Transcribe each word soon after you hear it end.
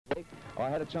I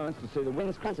had a chance to see the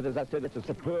Wings concert. As I said, it's a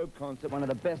superb concert, one of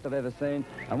the best I've ever seen.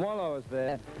 And while I was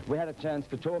there, we had a chance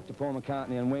to talk to Paul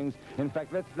McCartney and Wings. In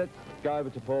fact, let's go over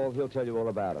to Paul. He'll tell you all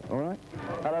about it, all right?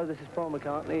 Hello, this is Paul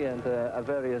McCartney, and a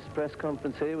various press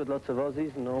conference here with lots of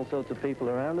Aussies and all sorts of people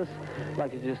around us. I'd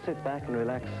like you to just sit back and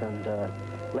relax and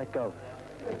let go.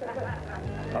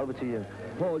 Over to you.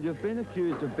 Paul, you've been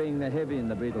accused of being the heavy in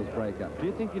the Beatles breakup. Do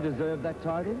you think you deserve that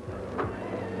title?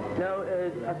 No,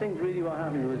 I think really what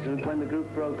happened was when the group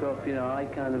broke up, you know, I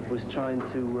kind of was trying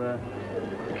to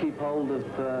keep hold of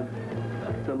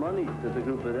the money that the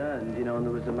group had earned, you know, and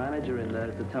there was a manager in there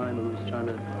at the time who was trying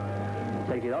to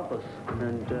take it off us.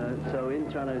 And so in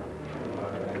trying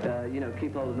to, you know,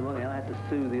 keep hold of the money, I had to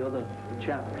sue the other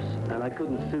chaps, and I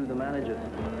couldn't sue the manager.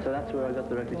 So that's where I got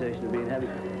the reputation of being heavy.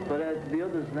 But the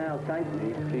others now thank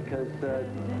me because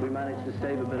we managed to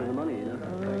save a bit of the money, you know.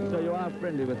 So you are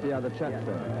friendly with the other chaps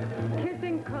then?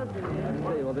 Kissing cousins.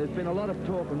 I see. Well, there's been a lot of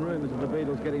talk and rumours of the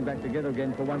Beatles getting back together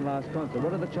again for one last concert.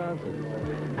 What are the chances?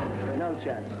 No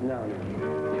chance, no.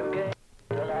 You can't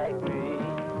like me.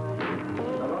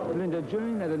 Linda,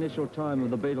 during that initial time of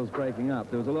the Beatles breaking up,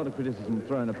 there was a lot of criticism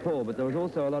thrown at Paul, but there was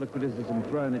also a lot of criticism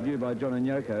thrown at you by John and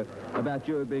Yoko about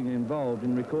you being involved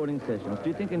in recording sessions. Do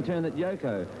you think in turn that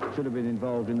Yoko should have been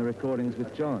involved in the recordings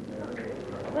with John?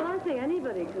 Well, I think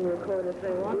anybody can record if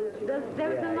they want. There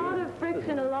was a lot of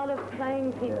friction, a lot of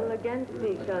playing people against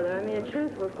each other. I mean, in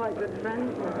truth, we're quite good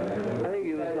friends now. I think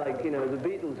it was like, you know, the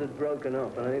Beatles had broken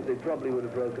up, and I think they probably would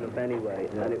have broken up anyway.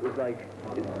 And it was like,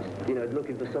 you know,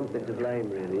 looking for something to blame,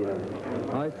 really, you know.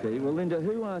 I see. Well, Linda,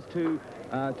 who asked who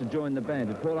to join the band?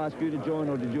 Did Paul ask you to join,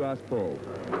 or did you ask Paul?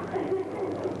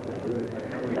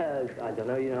 I don't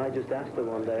know, you know, I just asked her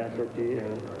one day, I said, you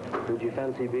know, would you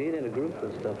fancy being in a group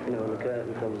and stuff? You know, when the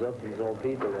curtain comes up and there's all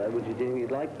people there, would you think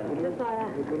you'd like that? Just I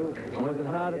asked. Was it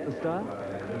hard at the start?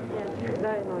 Yes,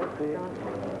 very hard at the start,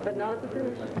 but not at the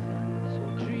finish.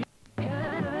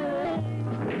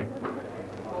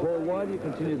 Paul, why do you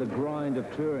continue the grind of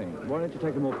touring? Why don't you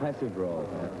take a more passive role?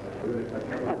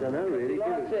 I don't know, really.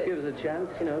 Give us a chance,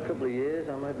 you know, a couple of years,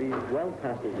 I might be well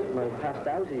past it, passed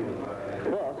out even.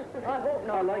 But I hope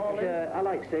not. I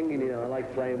like singing, you know, I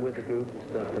like playing with the group and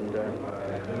stuff, and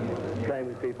playing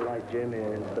with people like Jimmy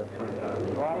and stuff.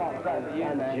 Well, I like playing with you,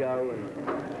 and man. Joe and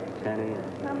Kenny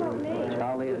How about me? and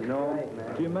Charlie and Norm.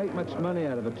 Do you make much money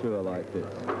out of a tour like this?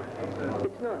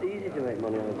 It's not easy to make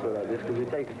money on a tour like this because we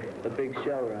take a big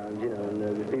show around, you know,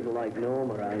 and with people like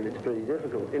Norm around, it's pretty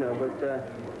difficult, you know, but...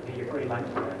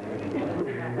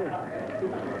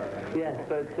 yeah,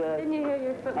 but... Didn't you hear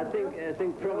your foot? I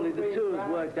think probably the tour's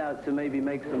worked out to maybe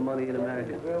make some money in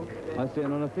America. I see,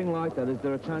 and on a thing like that, is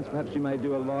there a chance perhaps you may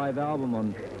do a live album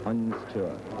on this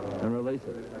tour and release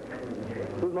it?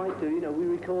 We might do, you know, we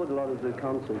record a lot of the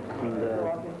concerts, and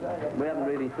we haven't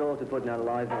really thought of putting out a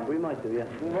live one. We might do, yeah.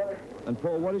 And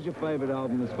Paul, what is your favourite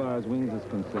album as far as Wings is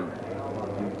concerned?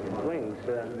 Wings?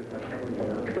 I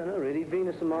don't know, really.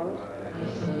 Venus and Mars?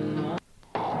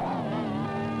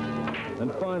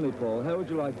 And finally, Paul, how would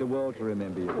you like the world to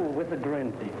remember you? Oh, with a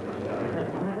grin.